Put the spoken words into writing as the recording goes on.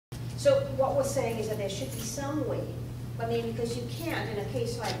So what we're saying is that there should be some way. I mean, because you can't, in a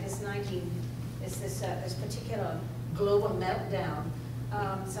case like this particular global meltdown,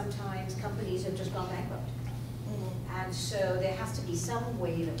 sometimes companies have just gone bankrupt. And so there has to be some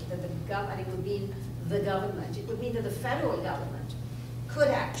way that the government, it would mean the government, it would mean that the federal government could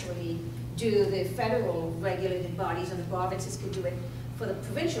actually do the federal regulated bodies, and the provinces could do it for the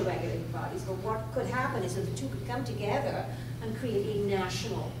provincial regulated bodies. But what could happen is that the two could come together and create a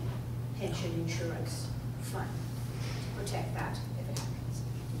national pension insurance fund to protect that if it happens.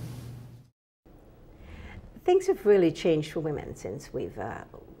 Things have really changed for women since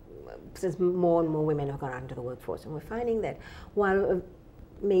since more and more women have gone out into the workforce, and we're finding that while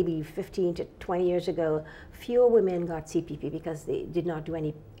maybe 15 to 20 years ago, fewer women got CPP because they did not do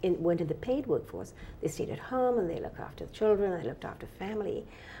weren't in the paid workforce. They stayed at home and they looked after the children, they looked after family,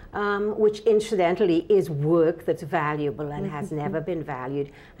 which incidentally is work that's valuable and has never been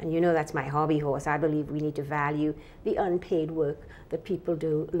valued. And you know, that's my hobby horse. I believe we need to value the unpaid work that people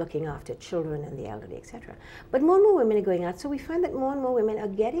do looking after children and the elderly, etc. But more and more women are going out, so we find that more and more women are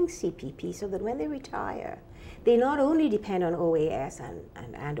getting CPP so that when they retire, they not only depend on OAS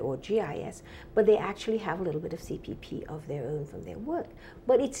and or GIS, but they actually have a little bit of CPP of their own from their work.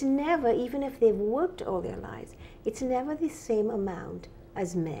 But it's never, even if they've worked all their lives, it's never the same amount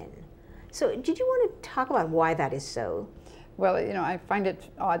as men. So did you want to talk about why that is so? Well, you know, I find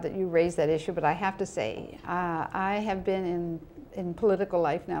it odd that you raised that issue, but I have to say, I have been in political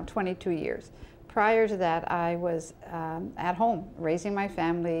life now 22 years. Prior to that, I was at home, raising my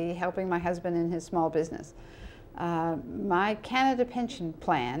family, helping my husband in his small business. My Canada pension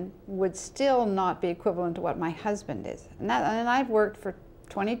plan would still not be equivalent to what my husband is. And I've worked for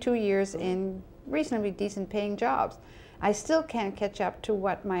 22 years in reasonably decent paying jobs. I still can't catch up to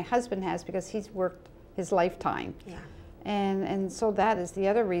what my husband has because he's worked his lifetime. Yeah. And so that is the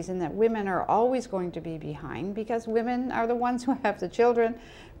other reason that women are always going to be behind, because women are the ones who have the children.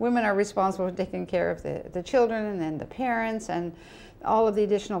 Women are responsible for taking care of the children and then the parents and all of the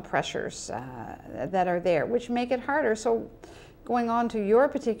additional pressures that are there, which make it harder. So going on to your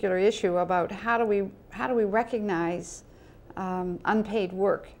particular issue about how do we recognize unpaid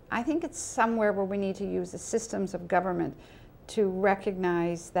work, I think it's somewhere where we need to use the systems of government to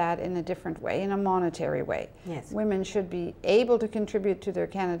recognize that in a different way, in a monetary way. Yes. Women should be able to contribute to their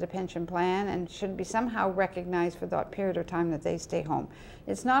Canada pension plan and should be somehow recognized for that period of time that they stay home.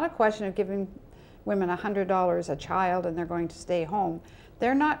 It's not a question of giving women $100 a child and they're going to stay home.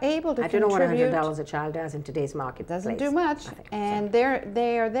 They're not able to contribute. I don't know what $100 a child does in today's market. Doesn't do much, and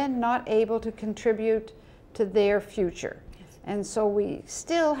they are then not able to contribute to their future. And so we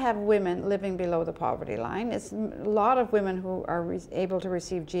still have women living below the poverty line. It's a lot of women who are able to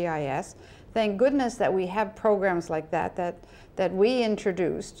receive GIS. Thank goodness that we have programs like that we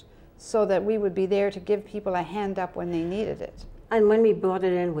introduced so that we would be there to give people a hand up when they needed it. And when we brought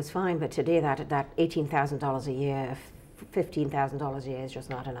it in, it was fine, but today that $18,000 a year, $15,000 a year is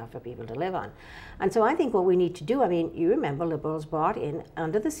just not enough for people to live on. And so I think what we need to do, I mean, you remember Liberals brought in,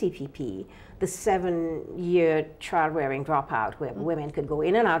 under the CPP, the 7-year child-rearing dropout, where women could go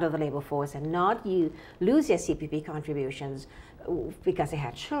in and out of the labor force and not lose their CPP contributions because they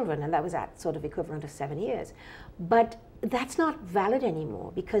had children, and that was that sort of equivalent of 7 years. But that's not valid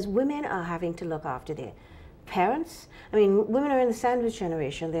anymore, because women are having to look after their parents. I mean, women are in the sandwich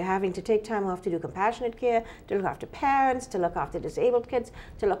generation. They're having to take time off to do compassionate care, to look after parents, to look after disabled kids,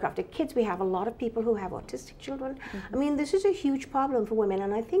 to look after kids. We have a lot of people who have autistic children. I mean, this is a huge problem for women,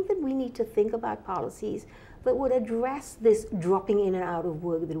 and I think that we need to think about policies that would address this dropping in and out of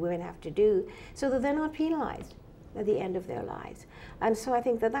work that women have to do so that they're not penalized at the end of their lives. And so I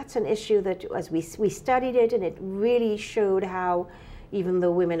think that that's an issue that, as we studied it, and it really showed how, even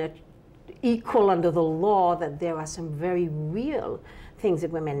though women are equal under the law, that there are some very real things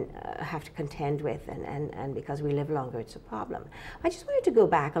that women have to contend with, and because we live longer, it's a problem. I just wanted to go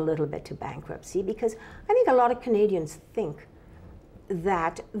back a little bit to bankruptcy, because I think a lot of Canadians think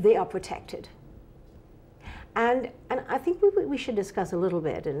that they are protected. And I think we should discuss a little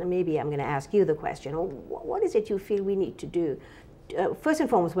bit, and maybe I'm going to ask you the question, what is it you feel we need to do? First and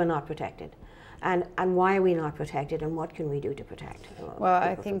foremost, we're not protected. And why are we not protected, and what can we do to protect? Well,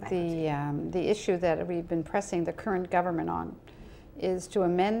 I think the issue that we've been pressing the current government on is to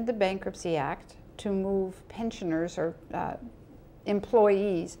amend the Bankruptcy Act to move pensioners or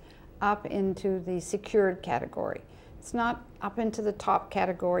employees up into the secured category. It's not up into the top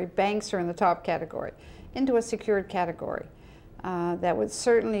category. Banks are in the top category. Into a secured category. That would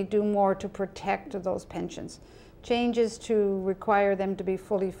certainly do more to protect those pensions. Changes to require them to be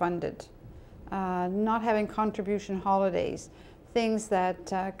fully funded. Not having contribution holidays things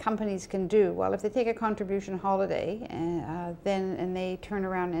that companies can do. Well, if they take a contribution holiday and they turn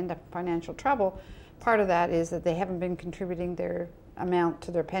around and end up in financial trouble, part of that is that they haven't been contributing their amount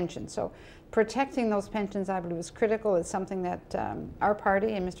to their pension. So protecting those pensions, I believe, is critical. It's something that our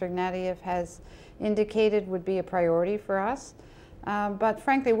party and Mr. Ignatieff has indicated would be a priority for us. But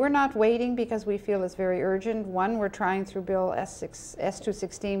frankly, we're not waiting because we feel it's very urgent. One, we're trying through Bill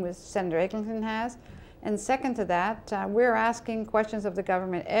S216, which Senator Eglinton has. And second to that, we're asking questions of the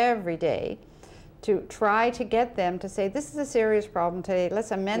government every day to try to get them to say, this is a serious problem today.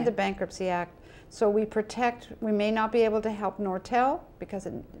 Let's amend the Bankruptcy Act so we protect. We may not be able to help Nortel because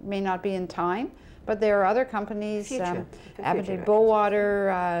it may not be in time, but there are other companies,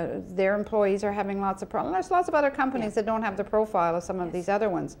 Bowater, their employees are having lots of problems. There's lots of other companies that don't have the profile of some of these other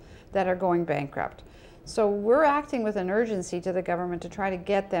ones that are going bankrupt. So we're acting with an urgency to the government to try to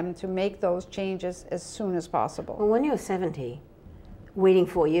get them to make those changes as soon as possible. Well, when you're 70, waiting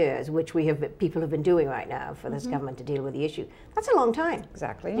 4 years, which people have been doing right now for this government to deal with the issue, that's a long time.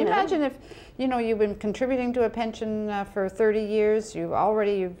 Exactly. You imagine if, you've been contributing to a pension for 30 years,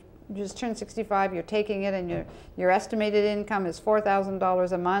 you've just turned 65, you're taking it, and your estimated income is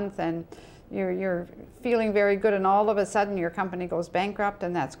 $4,000 a month, and you're feeling very good, and all of a sudden your company goes bankrupt,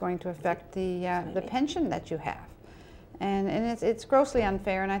 and that's going to affect the pension that you have. And it's grossly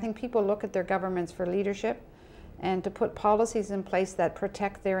unfair, and I think people look at their governments for leadership and to put policies in place that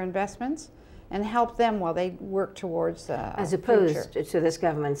protect their investments and help them while they work towards as opposed to this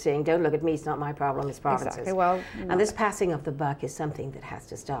government saying, don't look at me, it's not my problem, it's provinces. Exactly. Well, and this passing of the buck is something that has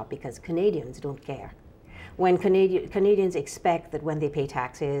to stop because Canadians don't care. When Canadians expect that when they pay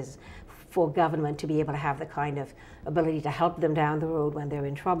taxes for government to be able to have the kind of ability to help them down the road when they're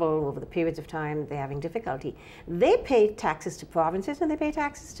in trouble over the periods of time they're having difficulty, they pay taxes to provinces and they pay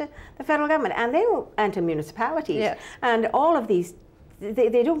taxes to the federal government and to municipalities. And all of these,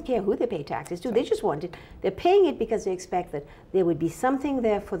 they don't care who they pay taxes to, they just want it. They're paying it because they expect that there would be something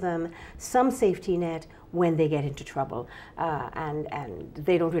there for them, some safety net when they get into trouble. And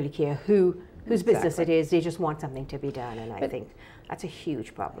they don't really care whose business it is, they just want something to be done, and I think that's a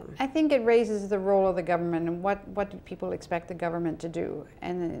huge problem. I think it raises the role of the government and what do people expect the government to do.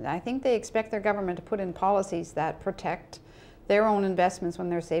 And I think they expect their government to put in policies that protect their own investments when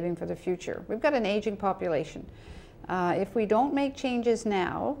they're saving for the future. We've got an aging population. If we don't make changes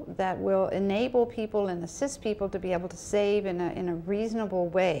now that will enable people and assist people to be able to save in a reasonable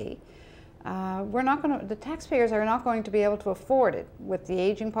way, the taxpayers are not going to be able to afford it with the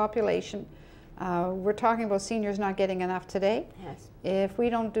aging population. We're talking about seniors not getting enough today. Yes. If we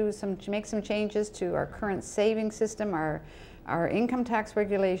don't make some changes to our current saving system, our income tax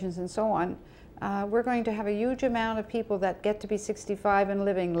regulations and so on, we're going to have a huge amount of people that get to be 65 and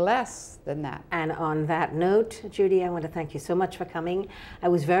living less than that. And on that note, Judy, I want to thank you so much for coming. It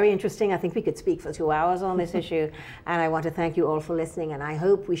was very interesting. I think we could speak for 2 hours on this issue. And I want to thank you all for listening. And I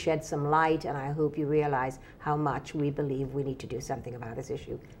hope we shed some light, and I hope you realize how much we believe we need to do something about this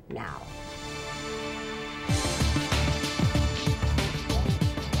issue now.